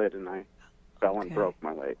it slid, and I fell and broke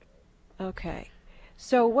my leg. Okay.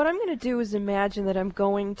 So what I'm going to do is imagine that I'm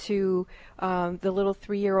going to the little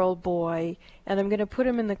 3-year-old boy, and I'm going to put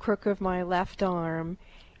him in the crook of my left arm,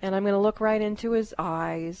 and I'm going to look right into his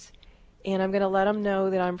eyes, and I'm going to let him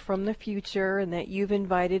know that I'm from the future and that you've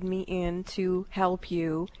invited me in to help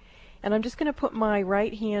you. And I'm just going to put my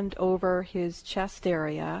right hand over his chest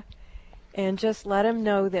area and just let him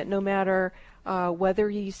know that no matter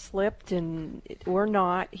whether he slipped or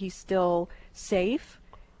not, he's still safe,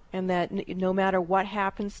 and that no matter what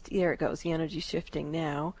happens, there it goes, the energy shifting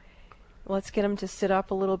now. Let's get him to sit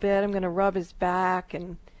up a little bit. I'm going to rub his back,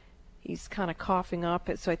 and he's kind of coughing up,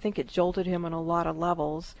 so I think it jolted him on a lot of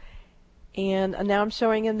levels. And now I'm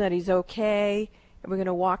showing him that he's okay, and we're going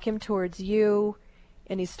to walk him towards you,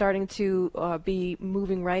 and he's starting to be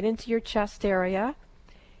moving right into your chest area.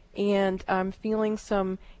 And I'm feeling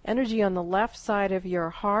some energy on the left side of your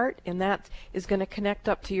heart, and that is going to connect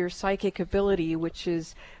up to your psychic ability, which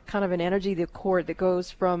is kind of an energy, the cord that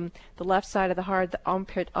goes from the left side of the heart, the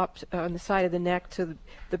armpit, up on the side of the neck to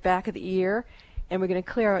the back of the ear. And we're going to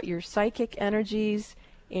clear out your psychic energies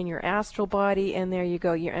in your astral body, and there you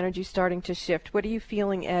go. Your energy's starting to shift. What are you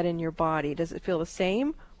feeling, Ed, in your body? Does it feel the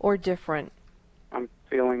same or different? I'm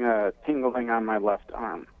feeling a tingling on my left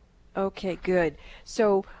arm. Okay, good.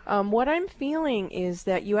 So what I'm feeling is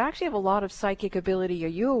that you actually have a lot of psychic ability. Are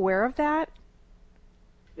you aware of that?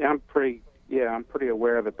 Yeah, I'm pretty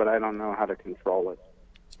aware of it, but I don't know how to control it.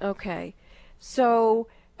 Okay. So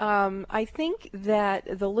I think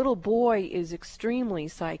that the little boy is extremely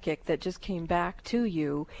psychic that just came back to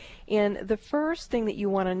you. And the first thing that you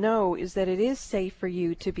want to know is that it is safe for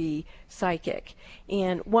you to be psychic.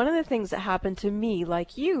 And one of the things that happened to me,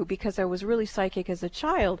 like you, because I was really psychic as a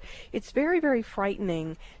child, it's very, very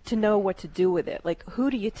frightening to know what to do with it. Like, who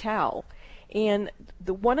do you tell? And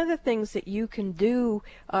one of the things that you can do,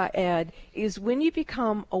 Ed, is when you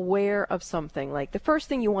become aware of something, like the first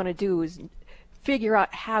thing you want to do is figure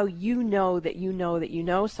out how you know that you know that you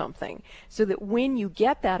know something, so that when you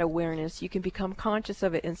get that awareness, you can become conscious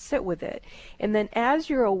of it and sit with it. And then as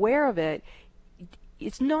you're aware of it,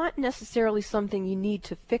 it's not necessarily something you need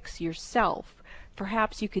to fix yourself.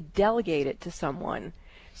 Perhaps you could delegate it to someone.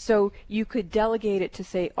 So you could delegate it to,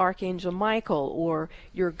 say, Archangel Michael or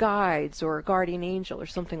your guides or a guardian angel or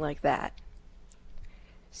something like that.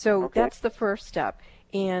 So that's the first step.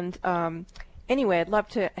 And anyway, I'd love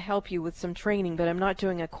to help you with some training, but I'm not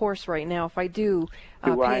doing a course right now. If I do,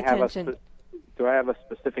 pay attention. Do I have a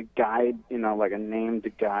specific guide, like a named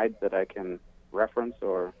guide that I can reference,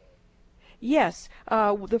 or? Yes.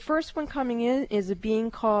 The first one coming in is a being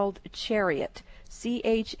called Chariot,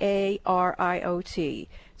 Chariot.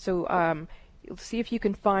 So see if you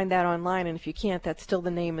can find that online, and if you can't, that's still the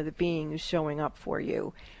name of the being who's showing up for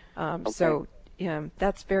you. So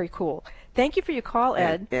that's very cool. Thank you for your call,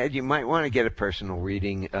 Ed. Ed, you might want to get a personal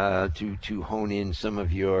reading to hone in some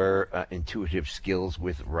of your intuitive skills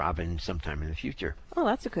with Robin sometime in the future. Oh,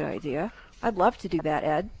 that's a good idea. I'd love to do that,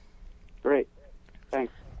 Ed. Great.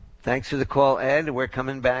 Thanks. Thanks for the call, Ed. We're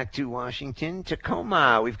coming back to Washington,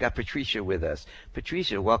 Tacoma. We've got Patricia with us.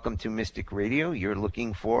 Patricia, welcome to Mystic Radio. You're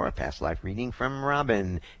looking for a past life reading from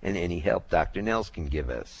Robin and any help Dr. Nels can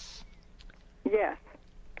give us. Yes.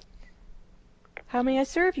 How may I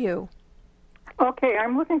serve you? Okay,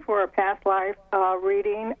 I'm looking for a past life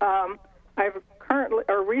reading. I've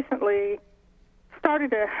recently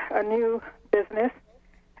started a new business,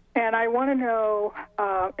 and I want to know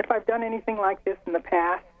if I've done anything like this in a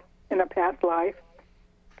past life.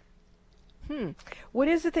 What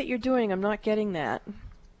is it that you're doing? I'm not getting that.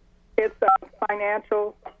 It's a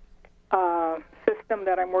financial system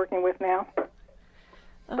that I'm working with now.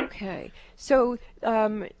 Okay. So,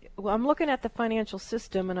 well, I'm looking at the financial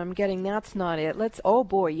system, and I'm getting that's not it. You've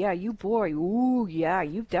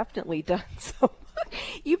definitely done so.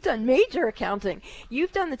 You've done major accounting.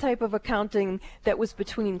 You've done the type of accounting that was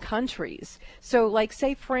between countries. So, like,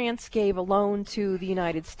 say France gave a loan to the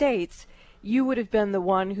United States, you would have been the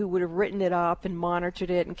one who would have written it up and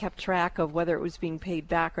monitored it and kept track of whether it was being paid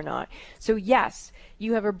back or not. So, yes,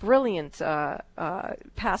 you have a brilliant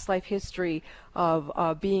past life history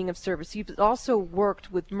of being of service. You've also worked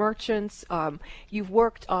with merchants. You've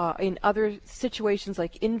worked in other situations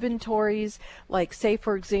like inventories. Like, say,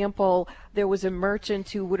 for example, there was a merchant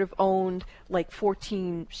who would have owned like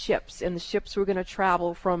 14 ships, and the ships were going to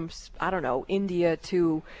travel from, India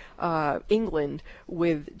to England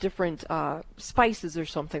with different spices or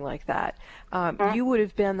something like that. You would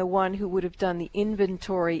have been the one who would have done the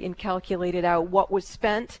inventory and calculated out what was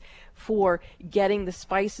spent for getting the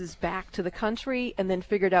spices back to the country, and then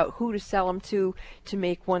figured out who to sell them to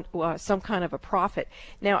make some kind of a profit.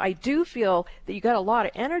 Now, I do feel that you got a lot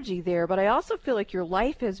of energy there, but I also feel like your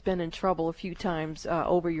life has been in trouble a few times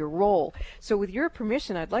over your role. So with your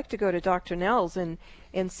permission, I'd like to go to Dr. Nels and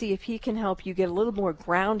see if he can help you get a little more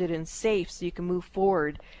grounded and safe so you can move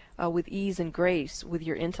forward with ease and grace with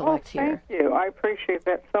your intellect here. Thank you. I appreciate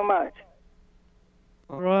that so much.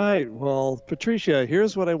 All right. Well, Patricia,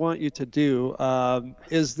 here's what I want you to do.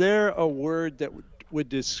 Is there a word that would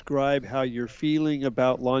describe how you're feeling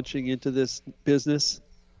about launching into this business?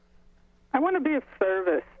 I want to be of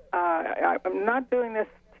service. I'm not doing this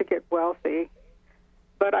to get wealthy,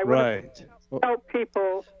 but I want to help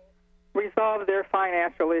people resolve their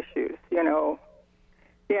financial issues.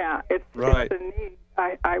 Yeah, it's a need.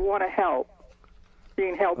 I want to help,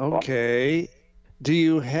 being helpful. Okay. Do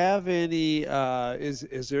you have any,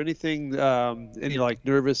 is there anything, any like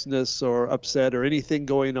nervousness or upset or anything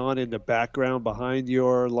going on in the background behind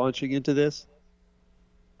your launching into this?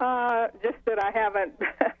 Just that I haven't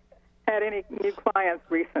had any new clients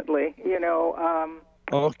recently,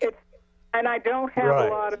 Okay. And I don't have a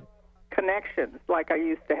lot of connections like I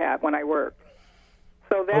used to have when I worked.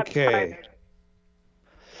 So that's okay.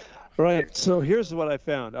 Right. So here's what I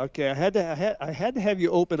found. Okay, I had to have you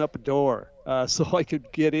open up a door so I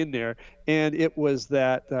could get in there, and it was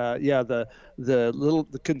that the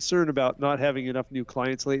concern about not having enough new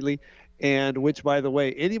clients lately, and which, by the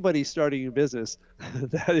way, anybody starting a business,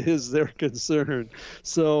 that is their concern.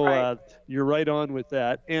 So you're right on with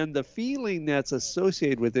that, and the feeling that's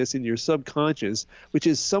associated with this in your subconscious, which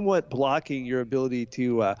is somewhat blocking your ability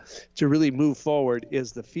to really move forward,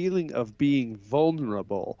 is the feeling of being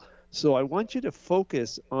vulnerable. So I want you to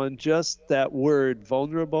focus on just that word,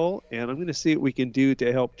 vulnerable, and I'm going to see what we can do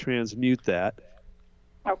to help transmute that.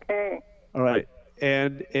 Okay. All right.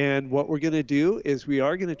 And what we're going to do is we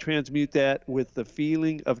are going to transmute that with the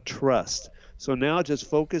feeling of trust. So now just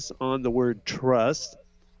focus on the word trust.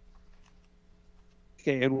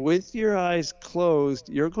 Okay, and with your eyes closed,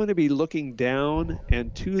 you're going to be looking down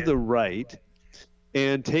and to the right.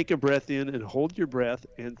 And take a breath in and hold your breath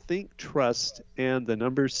and think trust and the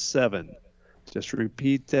number 7. Just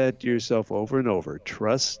repeat that to yourself over and over.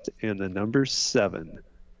 Trust and the number 7.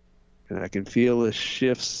 And I can feel the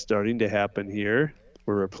shifts starting to happen here.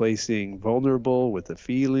 We're replacing vulnerable with a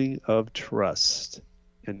feeling of trust.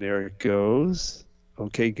 And there it goes.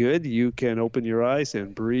 Okay, good. You can open your eyes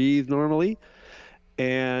and breathe normally.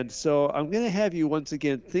 And so I'm going to have you once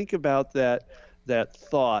again think about that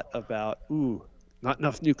thought about, not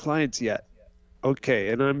enough new clients yet. Okay,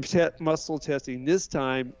 and I'm muscle testing. This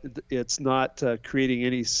time, it's not creating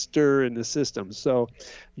any stir in the system. So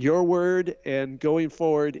your word and going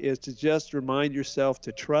forward is to just remind yourself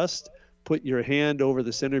to trust. Put your hand over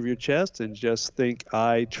the center of your chest and just think,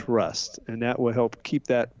 I trust. And that will help keep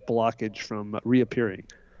that blockage from reappearing.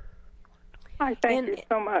 Hi, thank you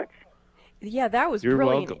so much. Yeah, that was You're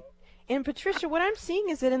brilliant. welcome. And Patricia, what I'm seeing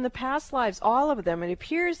is that in the past lives, all of them, it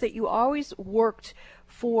appears that you always worked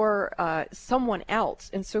for someone else.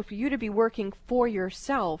 And so for you to be working for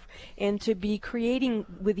yourself and to be creating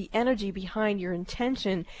with the energy behind your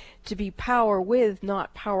intention to be power with,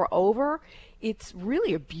 not power over, it's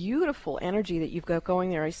really a beautiful energy that you've got going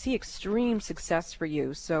there. I see extreme success for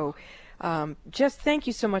you. So just thank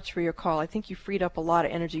you so much for your call. I think you freed up a lot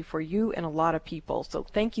of energy for you and a lot of people. So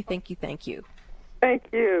thank you, thank you, thank you. Thank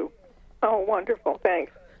you. Oh, wonderful.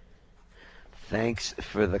 Thanks. Thanks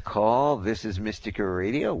for the call. This is Mystica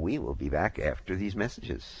Radio. We will be back after these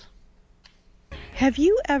messages. Have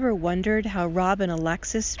you ever wondered how Robin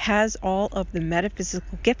Alexis has all of the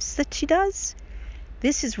metaphysical gifts that she does?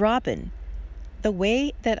 This is Robin. The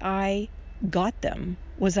way that I got them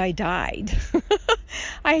was I died.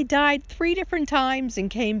 I died 3 different times and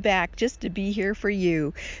came back just to be here for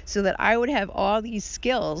you so that I would have all these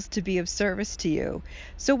skills to be of service to you.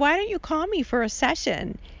 So why don't you call me for a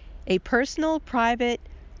session? A personal, private,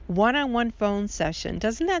 one-on-one phone session.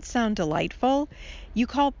 Doesn't that sound delightful? You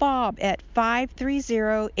call Bob at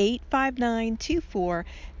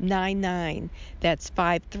 530-859-2499. That's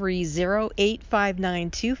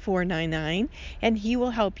 530-859-2499, and he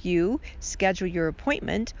will help you schedule your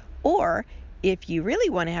appointment. Or if you really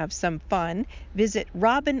want to have some fun, visit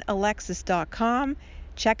robinalexis.com.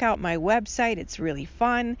 Check out my website. It's really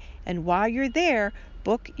fun. And while you're there,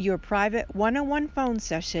 book your private one-on-one phone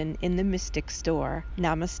session in the Mystic Store.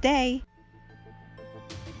 Namaste.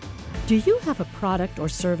 Do you have a product or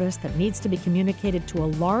service that needs to be communicated to a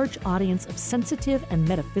large audience of sensitive and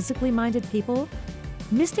metaphysically minded people?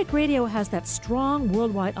 Mystic Radio has that strong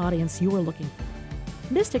worldwide audience you are looking for.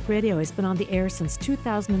 Mystic Radio has been on the air since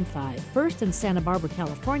 2005, first in Santa Barbara,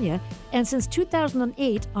 California, and since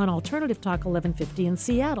 2008 on Alternative Talk 1150 in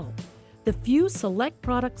Seattle. The few select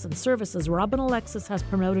products and services Robin Alexis has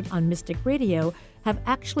promoted on Mystic Radio have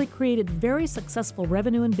actually created very successful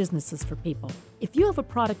revenue and businesses for people. If you have a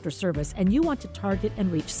product or service and you want to target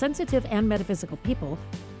and reach sensitive and metaphysical people,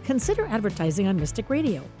 consider advertising on Mystic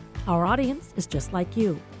Radio. Our audience is just like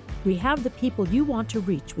you. We have the people you want to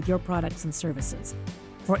reach with your products and services.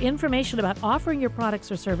 For information about offering your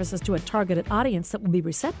products or services to a targeted audience that will be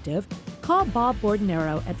receptive, call Bob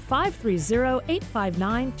Bordenero at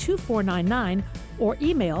 530-859-2499 or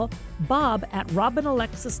email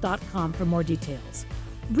bob@robinalexis.com for more details.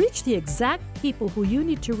 Reach the exact people who you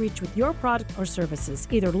need to reach with your product or services,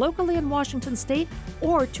 either locally in Washington State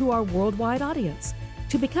or to our worldwide audience.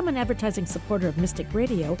 To become an advertising supporter of Mystic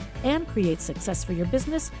Radio and create success for your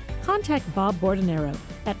business, contact Bob Bordenero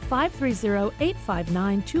at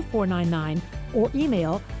 530-859-2499 or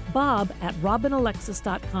email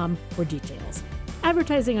bob@robinalexis.com for details.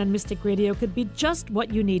 Advertising on Mystic Radio could be just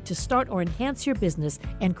what you need to start or enhance your business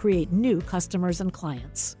and create new customers and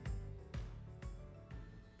clients.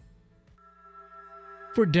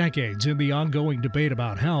 For decades, in the ongoing debate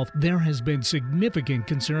about health, there has been significant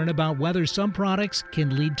concern about whether some products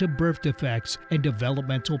can lead to birth defects and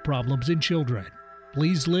developmental problems in children.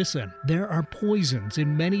 Please listen. There are poisons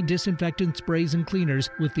in many disinfectant sprays and cleaners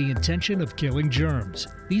with the intention of killing germs.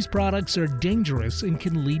 These products are dangerous and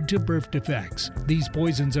can lead to birth defects. These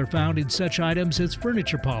poisons are found in such items as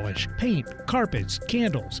furniture polish, paint, carpets,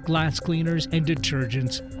 candles, glass cleaners, and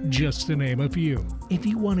detergents, just to name a few. If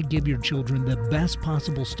you want to give your children the best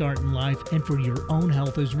possible start in life and for your own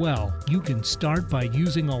health as well, you can start by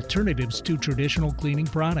using alternatives to traditional cleaning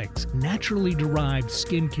products, naturally derived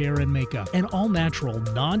skincare and makeup, and all-natural,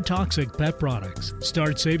 non-toxic pet products.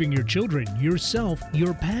 Start saving your children, yourself,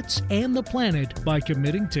 your pets, and the planet by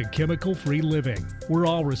committing to chemical-free living. We're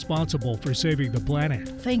all responsible for saving the planet.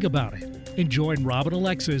 Think about it and join Robin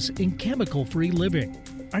Alexis in chemical-free living.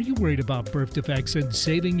 Are you worried about birth defects and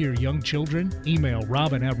saving your young children? Email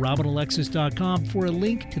Robin at RobinAlexis.com for a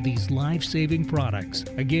link to these life-saving products.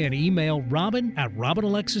 Again, email Robin at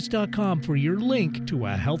RobinAlexis.com for your link to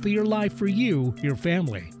a healthier life for you, your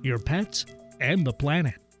family, your pets, and the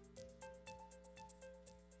planet.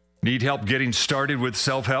 Need help getting started with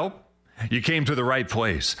self-help? You came to the right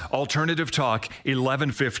place. Alternative Talk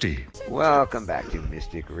 1150. Welcome back to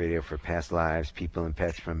Mystic Radio for Past Lives, People and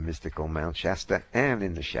Pets from mystical Mount Shasta and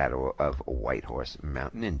in the shadow of Whitehorse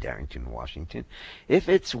Mountain in Darrington, Washington. If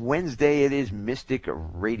it's Wednesday, it is Mystic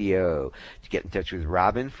Radio. To get in touch with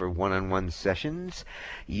Robin for one-on-one sessions,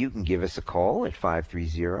 you can give us a call at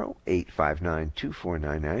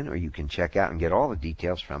 530-859-2499, or you can check out and get all the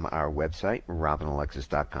details from our website,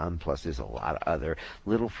 RobinAlexis.com. Plus, there's a lot of other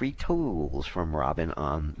little free tools from Robin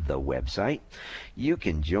on the website. You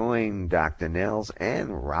can join Dr. Nels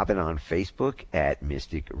and Robin on Facebook at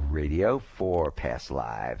Mystic Radio for Past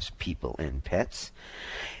Lives, People and Pets.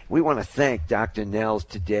 We want to thank Dr. Nels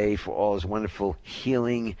today for all his wonderful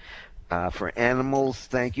healing for animals.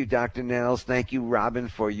 Thank you, Dr. Nels. Thank you, Robin,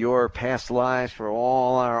 for your past lives, for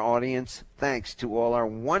all our audience. Thanks to all our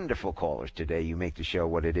wonderful callers today. You make the show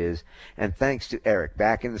what it is. And thanks to Eric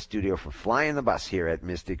back in the studio for flying the bus here at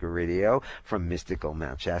Mystic Radio from mystical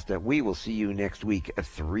Mount Shasta. We will see you next week at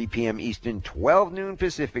 3 p.m. Eastern, 12 noon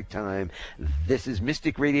Pacific time. This is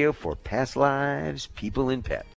Mystic Radio for Past Lives, People and Pets.